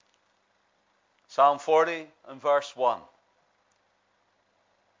Psalm 40 and verse 1.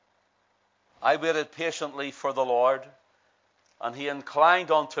 I waited patiently for the Lord, and he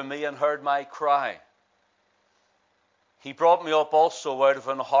inclined unto me and heard my cry. He brought me up also out of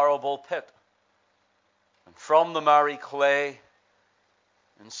an horrible pit, and from the miry clay,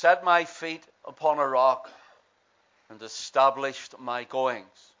 and set my feet upon a rock, and established my goings.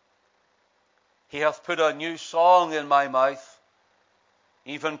 He hath put a new song in my mouth,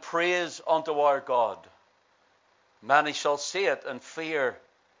 even praise unto our God. Many shall see it and fear,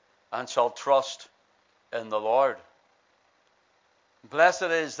 and shall trust in the Lord. Blessed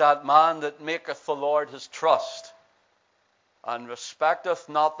is that man that maketh the Lord his trust, and respecteth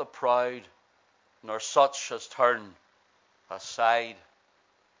not the proud, nor such as turn aside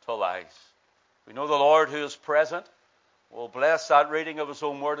to lies. We know the Lord who is present will bless that reading of his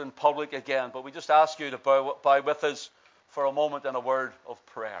own word in public again, but we just ask you to bow with us for a moment in a word of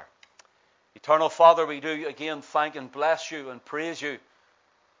prayer. Eternal Father, we do again thank and bless you and praise you,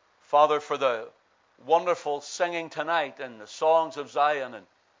 Father, for the wonderful singing tonight and the songs of Zion and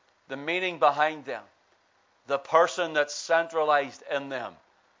the meaning behind them, the person that's centralized in them,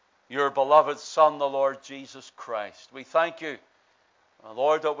 your beloved Son, the Lord Jesus Christ. We thank you,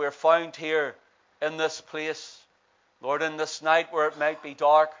 Lord, that we're found here in this place, Lord, in this night where it might be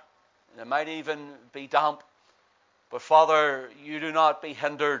dark, and it might even be damp. But Father, you do not be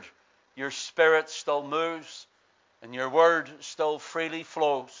hindered. Your Spirit still moves, and your word still freely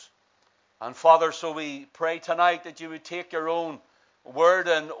flows. And Father, so we pray tonight that you would take your own word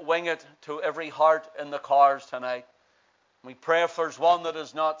and wing it to every heart in the cars tonight. We pray if there's one that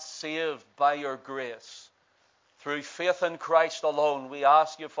is not saved by your grace, through faith in Christ alone, we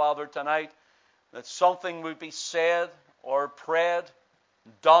ask you, Father, tonight that something would be said or prayed,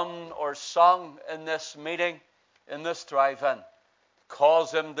 done or sung in this meeting, in this drive-in, to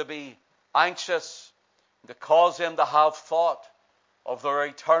cause them to be anxious, to cause them to have thought of their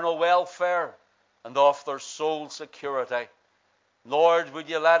eternal welfare and of their soul security. Lord, would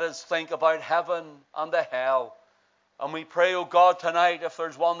you let us think about heaven and the hell? And we pray, O God, tonight, if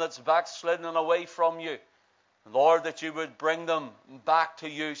there's one that's backslidden and away from you, Lord, that you would bring them back to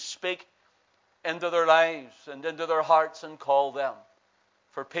you. Speak into their lives and into their hearts and call them.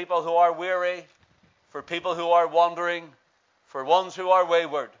 For people who are weary, for people who are wandering, for ones who are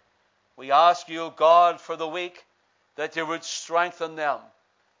wayward, we ask you, God, for the weak, that you would strengthen them.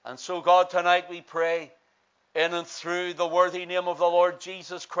 And so, God, tonight we pray in and through the worthy name of the Lord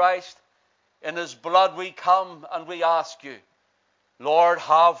Jesus Christ. In his blood we come and we ask you, Lord,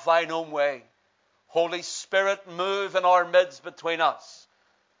 have thine own way. Holy Spirit, move in our midst between us,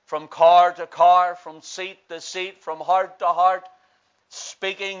 from car to car, from seat to seat, from heart to heart,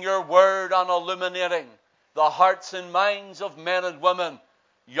 speaking your word and illuminating the hearts and minds of men and women,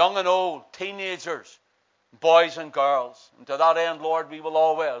 young and old, teenagers, boys and girls. And to that end, Lord, we will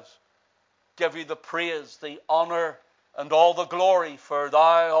always give you the praise, the honor, and all the glory, for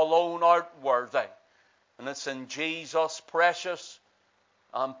thou alone art worthy. And it's in Jesus' precious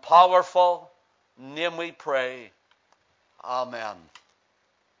and powerful name we pray. Amen.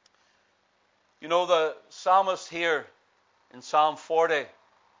 You know, the psalmist here in Psalm 40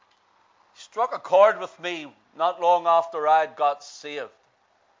 struck a chord with me not long after I had got saved.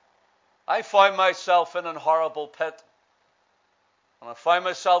 I found myself in an horrible pit, and I found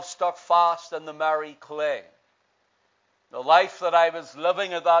myself stuck fast in the miry clay. The life that I was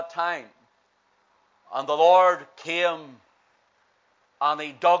living at that time. And the Lord came and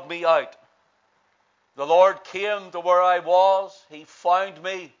he dug me out. The Lord came to where I was. He found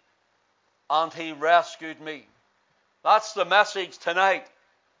me and he rescued me. That's the message tonight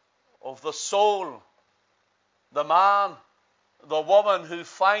of the soul, the man, the woman who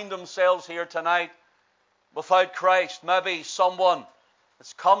find themselves here tonight without Christ. Maybe someone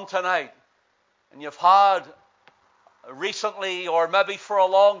has come tonight and you've had recently, or maybe for a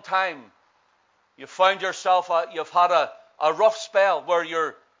long time, you found yourself, you've had a rough spell where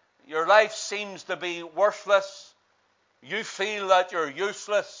your life seems to be worthless. You feel that you're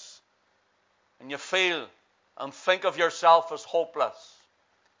useless, and you feel and think of yourself as hopeless.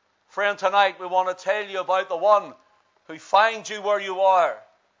 Friend, tonight we want to tell you about the one who finds you where you are,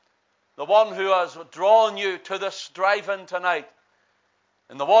 the one who has drawn you to this drive-in tonight,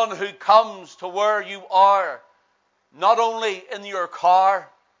 and the one who comes to where you are, not only in your car,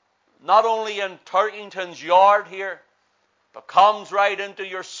 not only in Turkington's yard here, but comes right into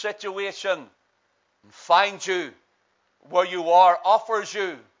your situation and finds you where you are, offers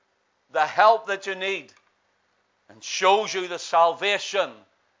you the help that you need, and shows you the salvation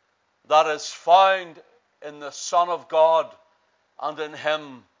that is found in the Son of God and in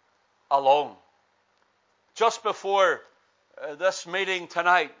Him alone. Just before this meeting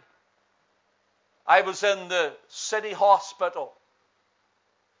tonight, I was in the city hospital.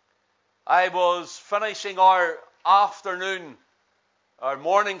 I was finishing our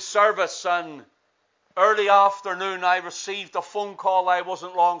morning service, and early afternoon I received a phone call. I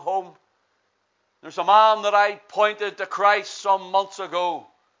wasn't long home. There's a man that I pointed to Christ some months ago,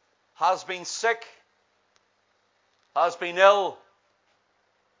 has been sick, has been ill,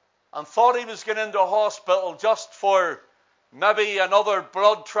 and thought he was going into a hospital just for maybe another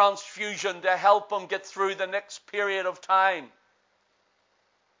blood transfusion to help him get through the next period of time.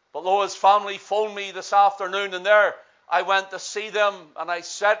 But lo, his family phoned me this afternoon, and there I went to see them, and I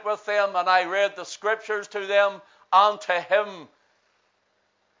sat with them, and I read the scriptures to them and to him.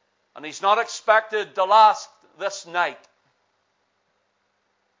 And he's not expected to last this night.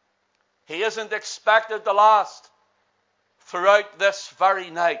 He isn't expected to last throughout this very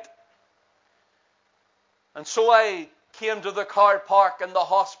night. And so I came to the car park in the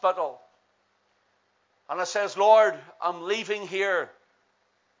hospital, and I says, Lord, I'm leaving here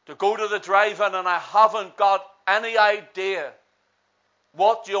to go to the drive-in, and I haven't got any idea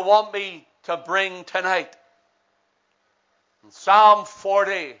what you want me to bring tonight. And Psalm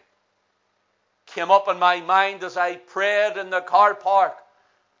 40 came up in my mind as I prayed in the car park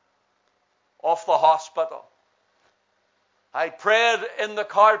of the hospital. I prayed in the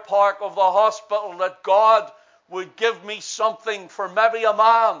car park of the hospital that God would give me something for maybe a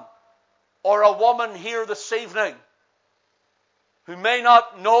man or a woman here this evening who may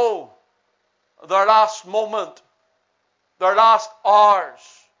not know their last moment, their last hours,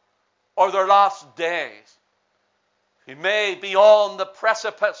 or their last days. Who may be on the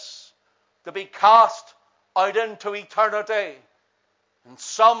precipice to be cast out into eternity. And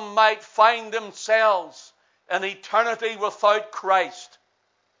some might find themselves in eternity without Christ.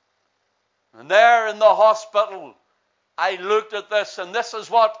 And there in the hospital, I looked at this, and this is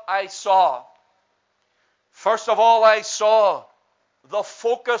what I saw. First of all, I saw the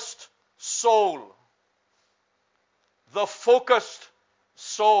focused soul. The focused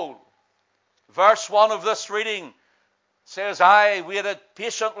soul. Verse 1 of this reading says, I waited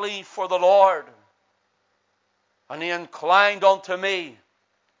patiently for the Lord, and he inclined unto me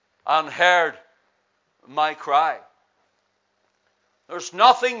and heard my cry. There's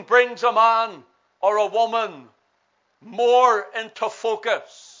nothing brings a man or a woman more into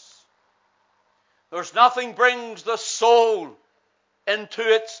focus. There's nothing brings the soul into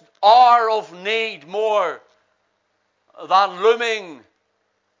its hour of need more than looming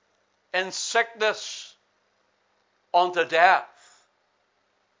in sickness unto death.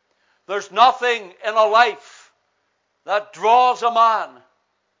 There's nothing in a life that draws a man,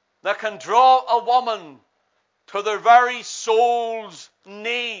 that can draw a woman to their very soul's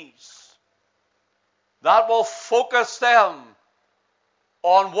knees, that will focus them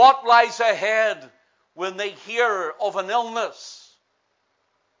on what lies ahead when they hear of an illness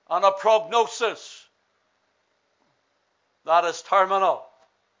and a prognosis that is terminal.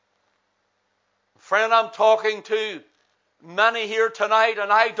 Friend, I'm talking to many here tonight,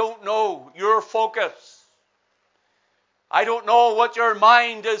 and I don't know your focus. I don't know what your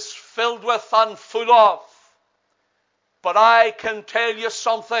mind is filled with and full of. But I can tell you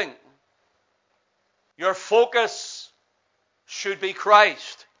something. Your focus should be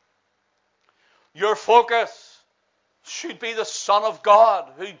Christ. Your focus should be the Son of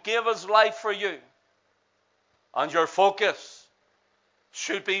God who gave his life for you. And your focus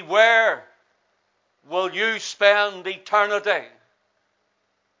should be, where will you spend eternity?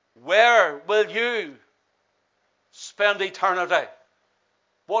 Where will you spend eternity?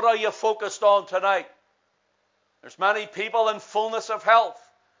 What are you focused on tonight? There's many people in fullness of health,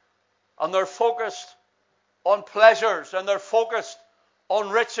 and they're focused on pleasures, and they're focused on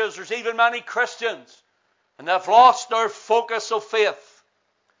riches. There's even many Christians, and they've lost their focus of faith.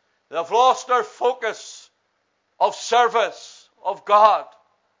 They've lost their focus of service of God.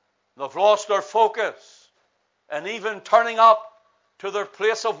 They've lost their focus and even turning up to their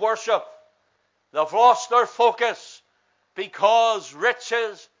place of worship. They've lost their focus because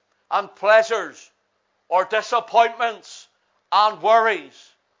riches and pleasures, or disappointments and worries,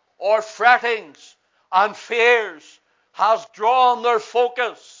 or frettings and fears has drawn their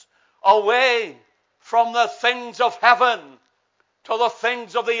focus away from the things of heaven to the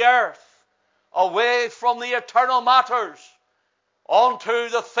things of the earth, away from the eternal matters onto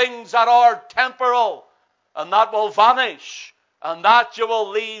the things that are temporal and that will vanish and that you will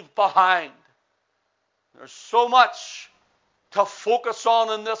leave behind. There's so much to focus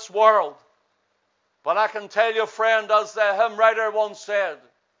on in this world. But I can tell you, friend, as the hymn writer once said,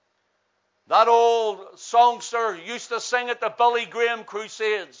 That old songster used to sing at the Billy Graham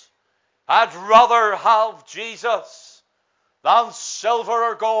crusades. I'd rather have Jesus than silver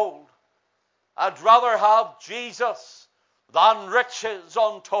or gold. I'd rather have Jesus than riches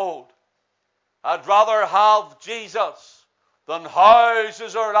untold. I'd rather have Jesus than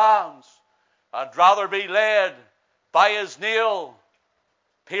houses or lands. I'd rather be led by his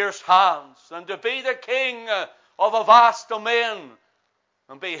nail-pierced hands than to be the king of a vast domain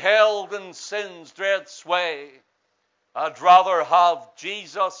and be held in sin's dread sway. I'd rather have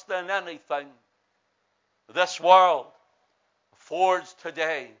Jesus than anything this world affords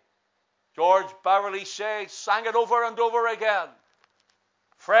today. George Beverly Shea sang it over and over again.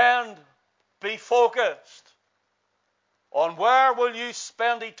 Friend, be focused on where will you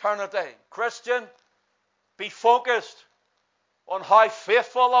spend eternity. Christian, be focused on how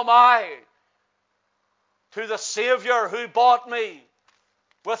faithful am I to the Savior who bought me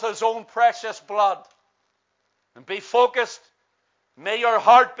with his own precious blood. And be focused. May your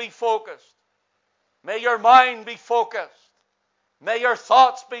heart be focused. May your mind be focused. May your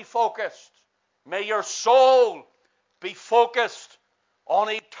thoughts be focused. May your soul be focused on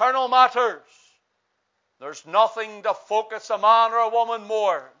eternal matters. There's nothing to focus a man or a woman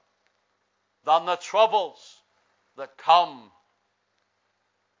more than the troubles that come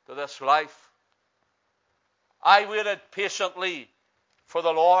to this life. I waited patiently for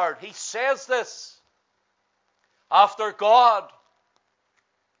the Lord. He says this after God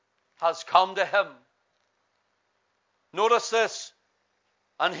has come to him. Notice this.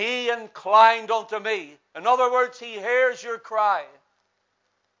 And he inclined unto me. In other words, he hears your cry.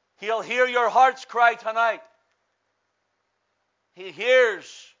 He'll hear your heart's cry tonight. He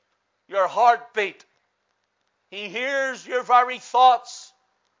hears your heartbeat. He hears your very thoughts.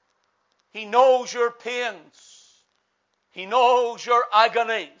 He knows your pains. He knows your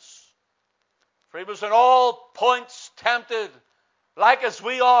agonies. For he was in all points tempted, like as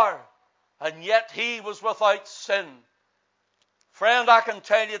we are, and yet he was without sin. Friend, I can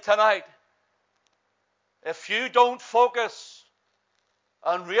tell you tonight, if you don't focus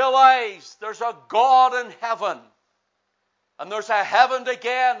and realize there's a God in heaven, and there's a heaven to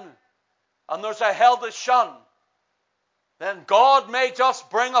gain, and there's a hell to shun, then God may just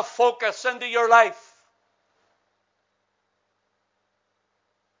bring a focus into your life.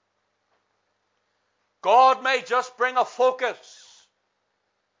 God may just bring a focus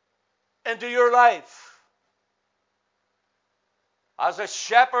into your life. As a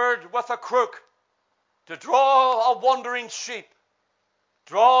shepherd with a crook to draw a wandering sheep,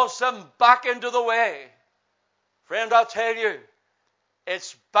 draws them back into the way. Friend, I'll tell you,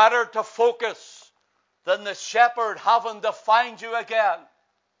 it's better to focus than the shepherd having to find you again.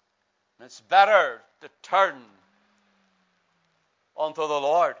 It's better to turn unto the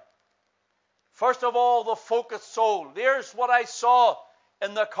Lord. First of all, the focused soul. Here's what I saw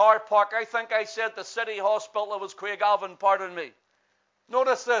in the car park. I think I said the city hospital. It was Craigavon, pardon me.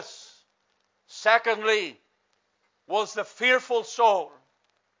 Notice this. Secondly, was the fearful soul.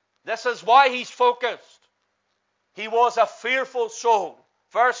 This is why he's focused. He was a fearful soul.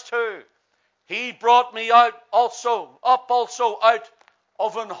 Verse 2. He brought me up also out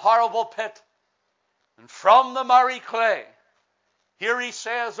of an horrible pit, and from the miry clay. Here he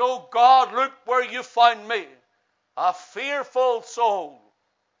says, "Oh God, look where you found me, a fearful soul."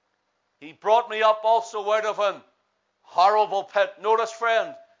 He brought me up also out of an horrible pit. Notice,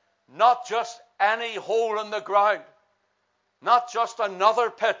 friend, not just any hole in the ground, not just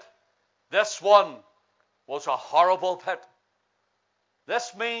another pit. This one was a horrible pit.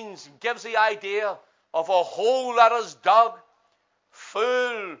 This gives the idea of a hole that is dug,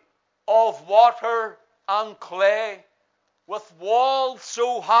 full of water and clay, with walls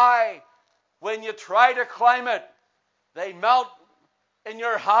so high, when you try to climb it, they melt in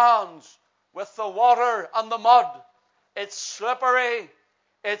your hands with the water and the mud. It's slippery,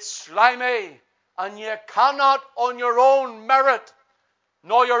 it's slimy, and you cannot on your own merit,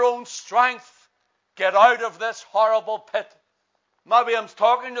 nor your own strength, get out of this horrible pit. Maybe I'm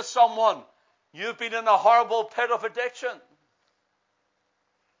talking to someone. You've been in a horrible pit of addiction.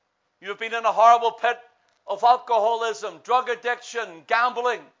 You've been in a horrible pit of alcoholism, drug addiction,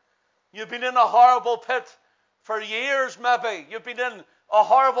 gambling. You've been in a horrible pit for years maybe. You've been in a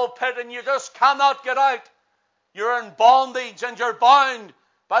horrible pit and you just cannot get out. You're in bondage and you're bound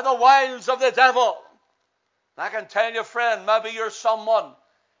by the wiles of the devil. I can tell you, friend, maybe you're someone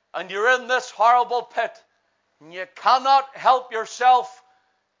and you're in this horrible pit and you cannot help yourself.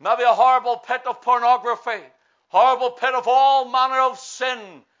 Maybe a horrible pit of pornography, horrible pit of all manner of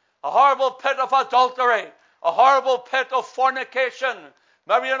sin, a horrible pit of adultery, a horrible pit of fornication,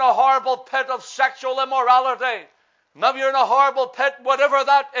 Maybe you're in a horrible pit of sexual immorality. Maybe you're in a horrible pit, whatever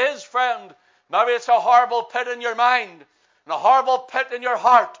that is, friend. Maybe it's a horrible pit in your mind, and a horrible pit in your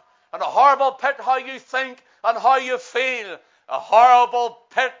heart, and a horrible pit how you think and how you feel. A horrible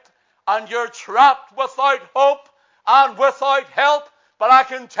pit, and you're trapped without hope and without help. But I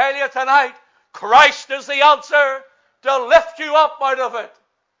can tell you tonight, Christ is the answer to lift you up out of it.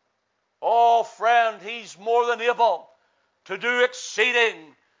 Oh, friend, He's more than able to do exceeding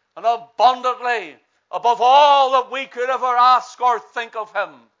and abundantly above all that we could ever ask or think of Him.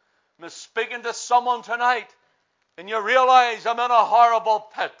 I'm speaking to someone tonight, and you realize I'm in a horrible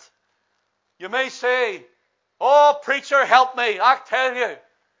pit. You may say, oh, preacher, help me. I tell you,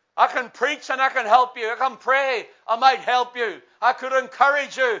 I can preach and I can help you. I can pray, I might help you. I could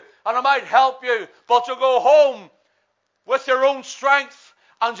encourage you and I might help you. But you'll go home with your own strength,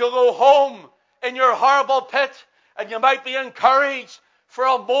 and you'll go home in your horrible pit, and you might be encouraged for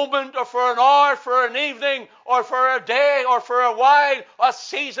a moment or for an hour, for an evening or for a day or for a while, a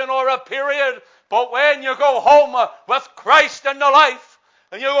season or a period. But when you go home with Christ in the life,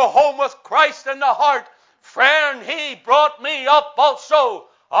 and you go home with Christ in the heart, friend, He brought me up also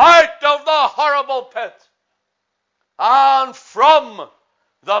out of the horrible pit and from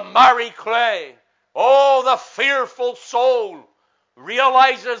the miry clay. Oh, the fearful soul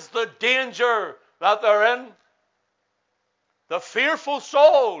realizes the danger that they're in. The fearful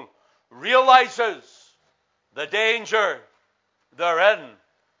soul realizes the danger they're in.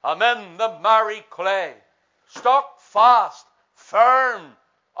 I'm in the miry clay, stuck fast, firm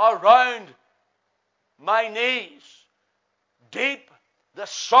around my knees. Deep, the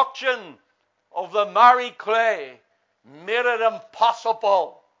suction of the miry clay made it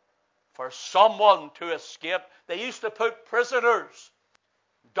impossible for someone to escape. They used to put prisoners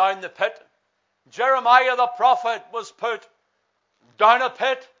down the pit. Jeremiah the prophet was put down a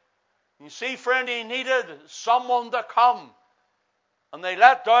pit. You see, friend, he needed someone to come, and they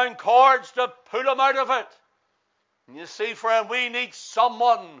let down cords to pull him out of it. And you see, friend, we need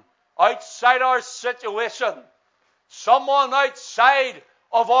someone outside our situation, someone outside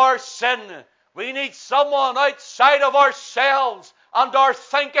of our sin. We need someone outside of ourselves and our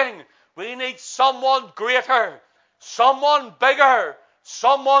thinking. We need someone greater, someone bigger,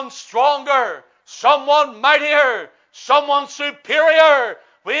 someone stronger, someone mightier, someone superior.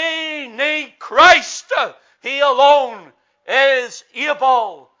 We need Christ. He alone is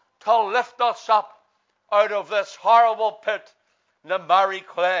able to lift us up out of this horrible pit, the miry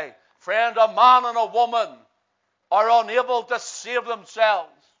clay. Friend, a man and a woman are unable to save themselves.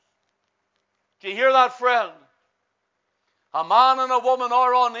 Do you hear that, friend? A man and a woman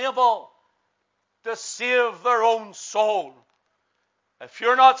are unable to save their own soul. If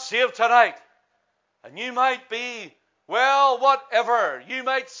you're not saved tonight, and you might be, well, whatever, you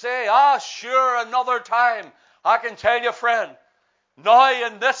might say, sure, another time. I can tell you, friend, now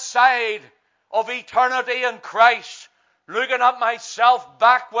in this side of eternity in Christ, looking at myself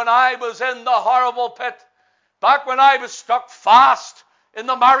back when I was in the horrible pit, back when I was stuck fast in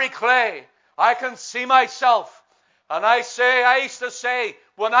the miry clay, I can see myself. And I used to say,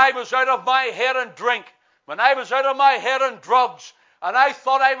 when I was out of my head in drink, when I was out of my head in drugs, and I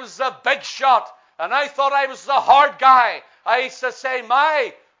thought I was the big shot, and I thought I was the hard guy, I used to say,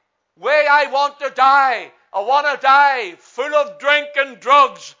 my way I want to die, I want to die full of drink and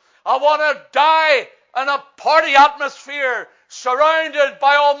drugs. I want to die in a party atmosphere, surrounded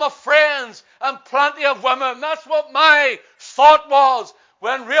by all my friends and plenty of women. That's what my thought was,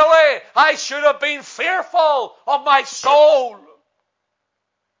 when really I should have been fearful of my soul.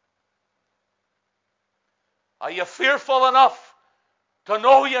 Are you fearful enough to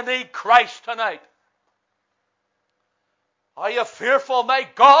know you need Christ tonight? Are you fearful? May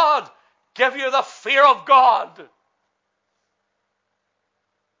God give you the fear of God.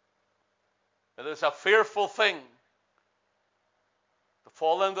 It is a fearful thing to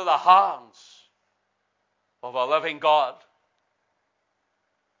fall into the hands of a living God.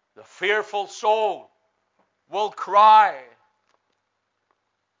 The fearful soul will cry.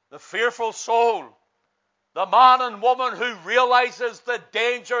 The fearful soul, the man and woman who realizes the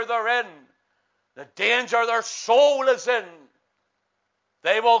danger they're in, the danger their soul is in,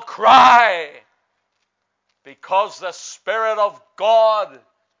 they will cry, because the Spirit of God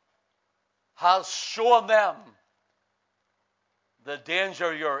has shown them the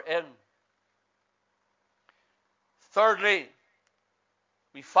danger you're in. Thirdly,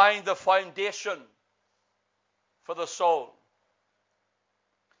 we find the foundation for the soul.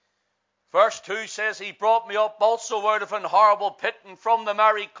 Verse 2 says, He brought me up also out of an horrible pit and from the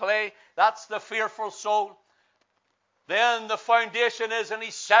miry clay. That's the fearful soul. Then the foundation is, and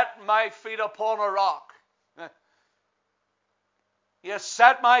he set my feet upon a rock. He has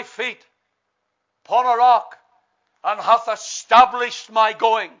set my feet upon a rock and hath established my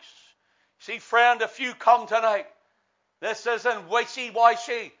goings. See, friend, if you come tonight, this isn't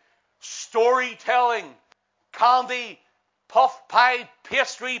wishy-washy storytelling, candy, puff pie,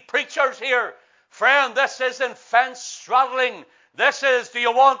 pastry preachers here. Friend, this isn't fence straddling. This is, do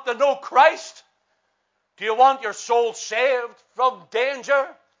you want to know Christ? Do you want your soul saved from danger?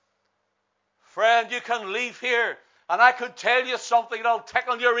 Friend, you can leave here and I could tell you something that'll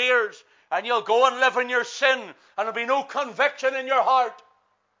tickle your ears, and you'll go and live in your sin and there'll be no conviction in your heart.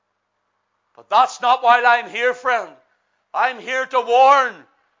 But that's not why I'm here, friend. I'm here to warn.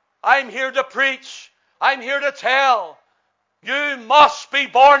 I'm here to preach. I'm here to tell. You must be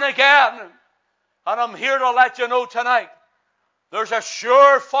born again. And I'm here to let you know tonight, there's a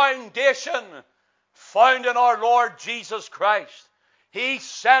sure foundation found in our Lord Jesus Christ. He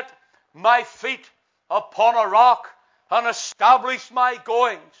set my feet upon a rock and established my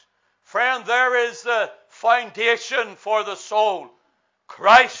goings. Friend, there is the foundation for the soul.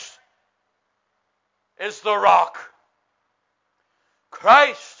 Christ is the rock.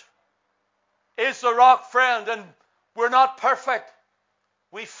 Christ is the rock, friend, and we're not perfect.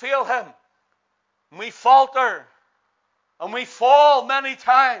 We fail him. We falter. And we fall many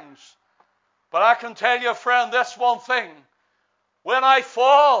times. But I can tell you, friend, this one thing. When I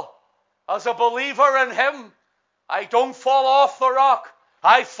fall as a believer in him, I don't fall off the rock.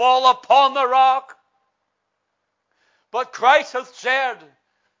 I fall upon the rock. But Christ hath said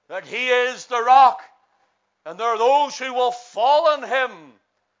that he is the rock. And there are those who will fall on him.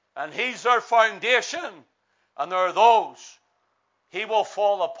 And he's their foundation. And there are those he will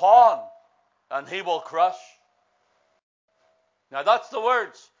fall upon. And he will crush. Now that's the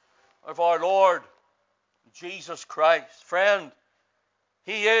words of our Lord Jesus Christ. Friend,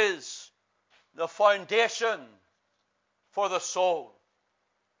 he is the foundation for the soul.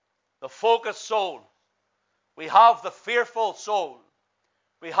 The focused soul. We have the fearful soul.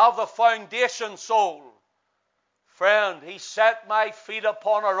 We have the foundation soul. Friend, he set my feet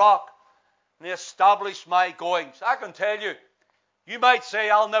upon a rock and he established my goings. I can tell you, you might say,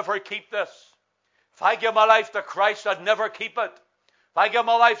 I'll never keep this. If I give my life to Christ, I'd never keep it. If I give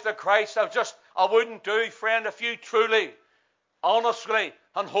my life to Christ, I wouldn't do, friend, if you truly, honestly,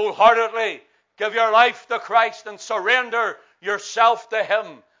 and wholeheartedly give your life to Christ and surrender yourself to him.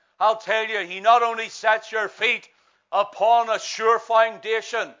 I'll tell you, he not only sets your feet upon a sure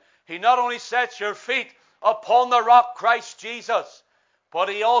foundation, he not only sets your feet upon the rock Christ Jesus, but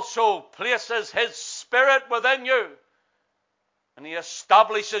he also places his Spirit within you. And he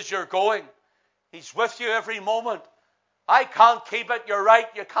establishes your going. He's with you every moment. I can't keep it. You're right,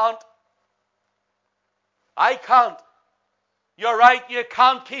 you can't. I can't. You're right, you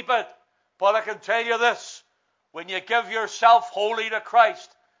can't keep it. But I can tell you this. When you give yourself wholly to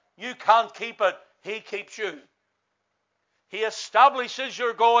Christ, you can't keep it. He keeps you. He establishes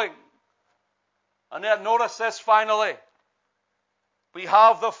your going. And then notice this finally. We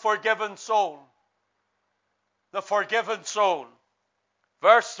have the forgiven soul. The forgiven soul.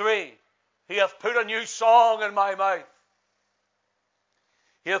 Verse 3. He hath put a new song in my mouth.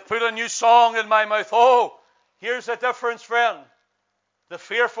 He hath put a new song in my mouth. Oh, here's the difference, friend. The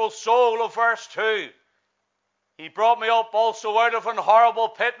fearful soul of verse 2. He brought me up also out of an horrible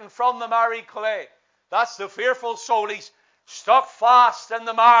pit and from the miry clay. That's the fearful soul. He's stuck fast in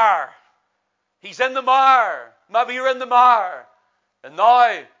the mire. He's in the mire. Maybe you're in the mire. And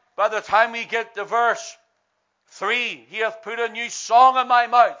now, by the time we get to verse 3, he hath put a new song in my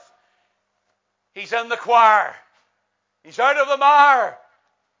mouth. He's in the choir. He's out of the mire.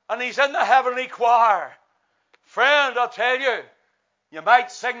 And he's in the heavenly choir. Friend, I'll tell you, you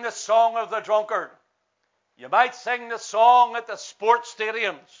might sing the song of the drunkard. You might sing the song at the sports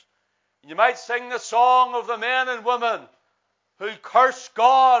stadiums. You might sing the song of the men and women who curse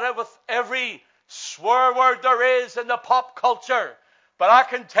God with every swear word there is in the pop culture. But I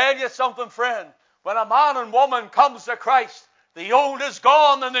can tell you something, friend. When a man and woman comes to Christ, the old is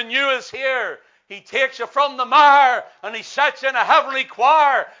gone and the new is here. He takes you from the mire and he sets you in a heavenly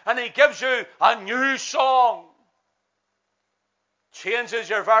choir and he gives you a new song. Changes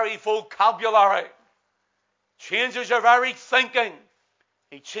your very vocabulary. Changes your very thinking.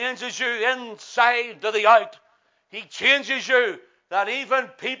 He changes you inside to the out. He changes you that even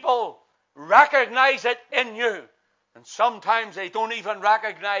people recognize it in you. And sometimes they don't even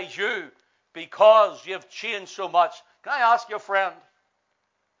recognize you because you've changed so much. Can I ask you, friend?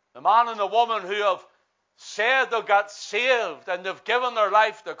 The man and the woman who have said they got saved and they've given their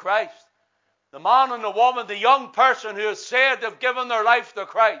life to Christ, the man and the woman, the young person who has said they've given their life to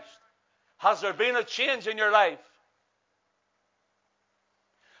Christ, has there been a change in your life?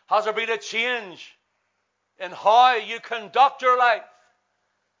 Has there been a change in how you conduct your life?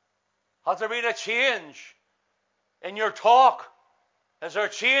 Has there been a change in your talk? Is there a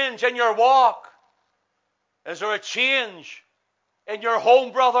change in your walk? Is there a change in your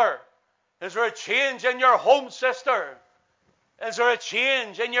home brother? Is there a change in your home sister? Is there a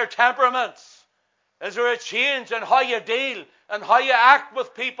change in your temperaments? Is there a change in how you deal and how you act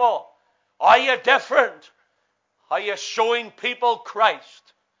with people? Are you different? Are you showing people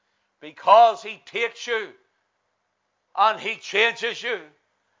Christ? Because He takes you and He changes you.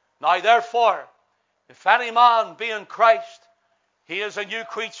 Now therefore, if any man be in Christ, he is a new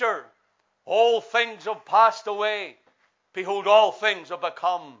creature. All things have passed away. Behold, all things have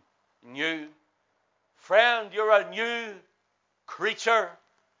become new. Friend, you're a new creature,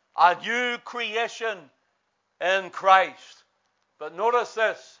 a new creation in Christ. But notice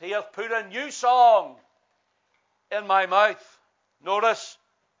this, He hath put a new song in my mouth. Notice,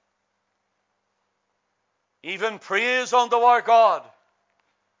 even praise unto our God.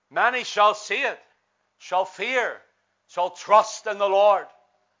 Many shall see it, shall fear, shall trust in the Lord.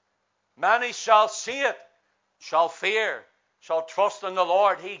 Many shall see it, shall fear, shall trust in the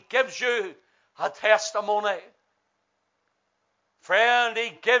Lord. He gives you a testimony. Friend,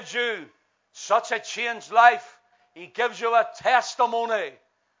 He gives you such a changed life. He gives you a testimony.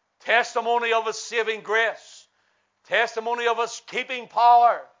 Testimony of His saving grace. Testimony of His keeping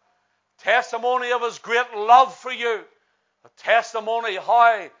power. Testimony of His great love for you. A testimony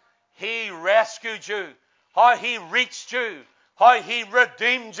how He rescued you. How He reached you. How He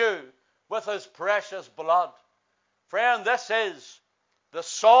redeemed you with His precious blood. Friend, this is the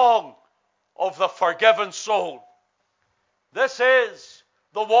song of the forgiven soul. This is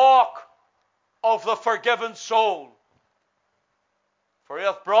the walk of the forgiven soul. For He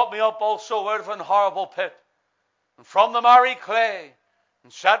hath brought me up also out of an horrible pit, and from the miry clay,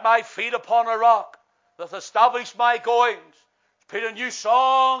 and set my feet upon a rock, that hath established my goings. Put a new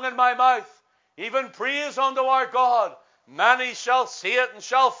song in my mouth, even praise unto our God. Many shall see it, and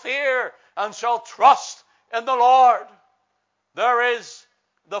shall fear, and shall trust in the Lord. There is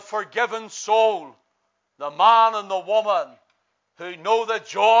the forgiven soul, the man and the woman who know the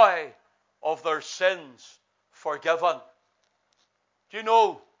joy of their sins forgiven. Do you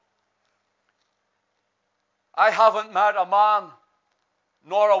know, I haven't met a man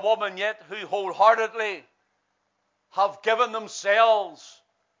nor a woman yet who wholeheartedly have given themselves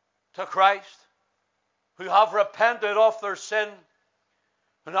to Christ, who have repented of their sin,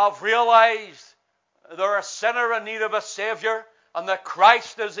 and have realized they're a sinner in need of a Savior, and that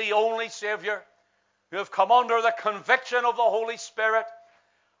Christ is the only Savior, who have come under the conviction of the Holy Spirit,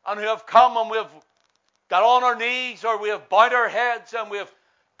 and who have come and we have got on our knees, or we have bowed our heads and we have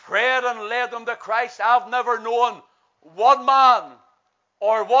prayed and led them to Christ. I've never known one man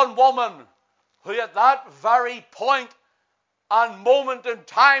or one woman who at that very point and moment in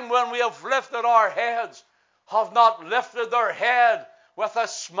time when we have lifted our heads have not lifted their head with a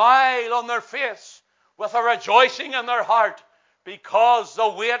smile on their face, with a rejoicing in their heart, because the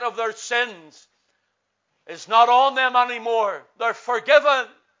weight of their sins is not on them anymore. They're forgiven.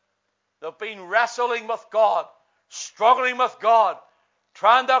 They've been wrestling with God, struggling with God,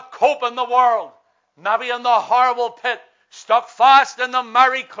 trying to cope in the world, maybe in the horrible pit, stuck fast in the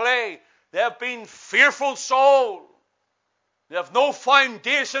miry clay. They've been fearful soul. They have no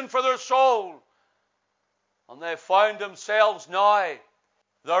foundation for their soul. And they found themselves now,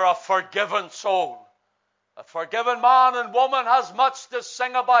 they're a forgiven soul. A forgiven man and woman has much to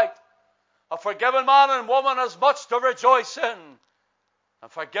sing about. A forgiven man and woman has much to rejoice in. A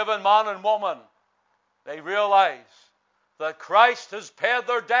forgiven man and woman, they realize that Christ has paid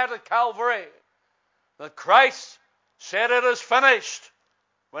their debt at Calvary. That Christ said it is finished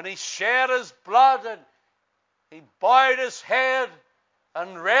when He shed His blood and He bowed His head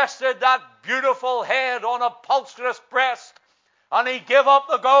and rested that beautiful head on a upholsterous breast, and He gave up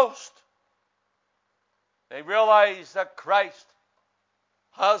the ghost. They realize that Christ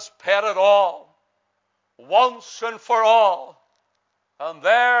has paid it all, once and for all. And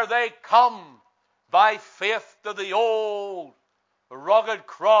there they come by faith to the old rugged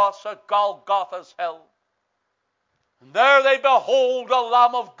cross at Golgotha's hill. And there they behold the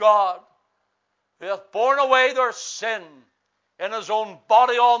Lamb of God, who hath borne away their sin in His own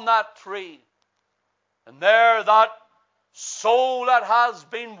body on that tree. And there that soul that has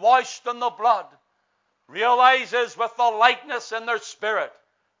been washed in the blood realizes with the likeness in their spirit,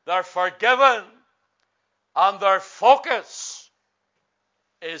 they're forgiven, and their focus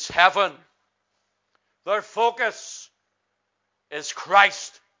is heaven. Their focus is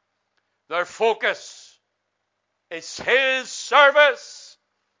Christ. Their focus is His service.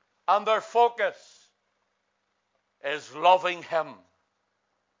 And their focus is loving Him.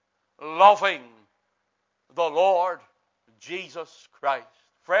 Loving the Lord Jesus Christ.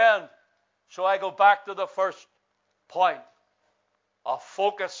 Friend, shall I go back to the first point? A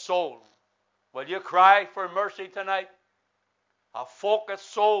focused soul. Will you cry for mercy tonight? A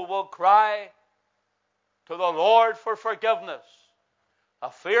focused soul will cry to the Lord for forgiveness. A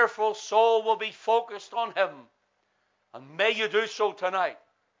fearful soul will be focused on Him. And may you do so tonight.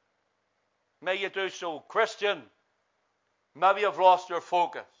 May you do so. Christian, maybe you've lost your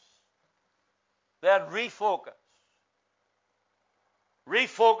focus. Then refocus.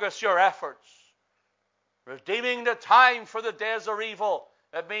 Refocus your efforts. Redeeming the time, for the days are evil.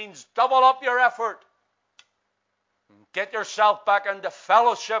 It means double up your effort. Get yourself back into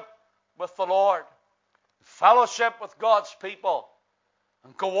fellowship with the Lord. Fellowship with God's people.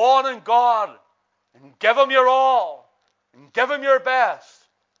 And go on in God. And give Him your all. And give Him your best.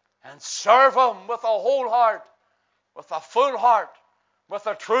 And serve Him with a whole heart. With a full heart. With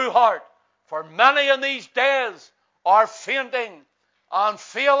a true heart. For many in these days are fainting and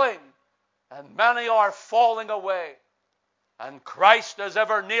failing. And many are falling away. And Christ is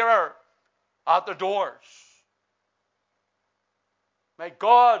ever nearer at the doors. May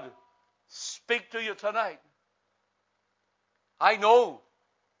God speak to you tonight. I know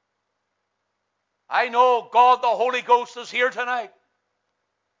God the Holy Ghost is here tonight.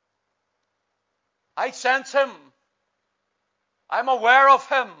 I sense Him. I'm aware of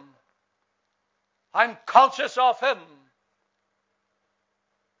Him. I'm conscious of Him.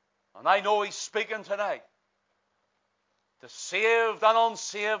 And I know He's speaking tonight to saved and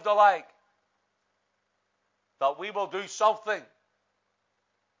unsaved alike, that we will do something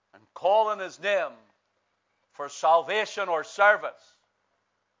and call in His name for salvation or service,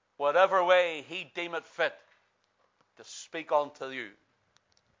 whatever way He deem it fit to speak unto you.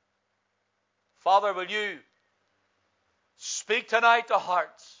 Father, will you speak tonight to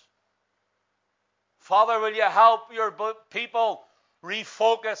hearts? Father, will you help your people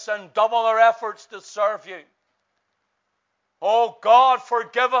refocus and double their efforts to serve you? Oh God,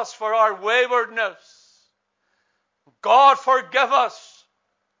 forgive us for our waywardness. God, forgive us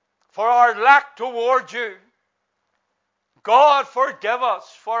for our lack toward you. God, forgive us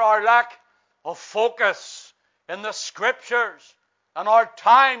for our lack of focus in the Scriptures and our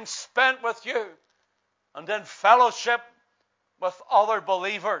time spent with you and in fellowship with other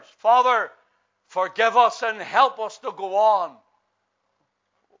believers. Father, forgive us and help us to go on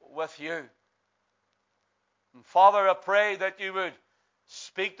with you. And Father, I pray that you would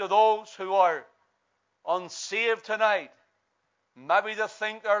speak to those who are unsaved tonight. Maybe they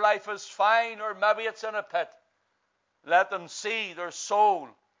think their life is fine, or maybe it's in a pit. Let them see their soul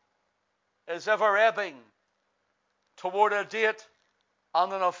is ever ebbing toward a date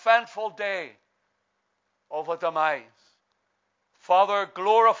and an eventful day of a demise. Father,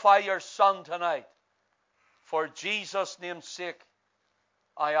 glorify your Son tonight. For Jesus' name's sake,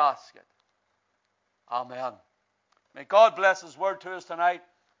 I ask it. Amen. May God bless His word to us tonight.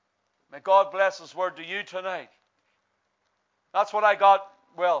 May God bless His word to you tonight. That's what I got.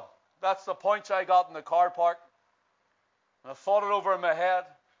 Well, that's the points I got in the car park. And I thought it over in my head.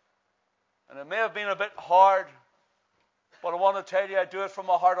 And it may have been a bit hard, but I want to tell you, I do it from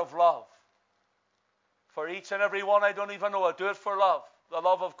a heart of love. For each and every one I don't even know, I do it for love. The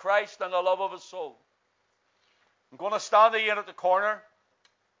love of Christ and the love of His soul. I'm going to stand again at the corner.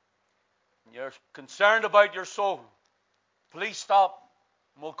 You're concerned about your soul. Please stop.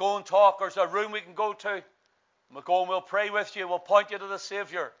 We'll go and talk. There's a room we can go to. We'll go and we'll pray with you. We'll point you to the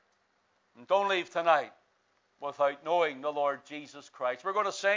Savior. And don't leave tonight without knowing the Lord Jesus Christ. We're going to sing.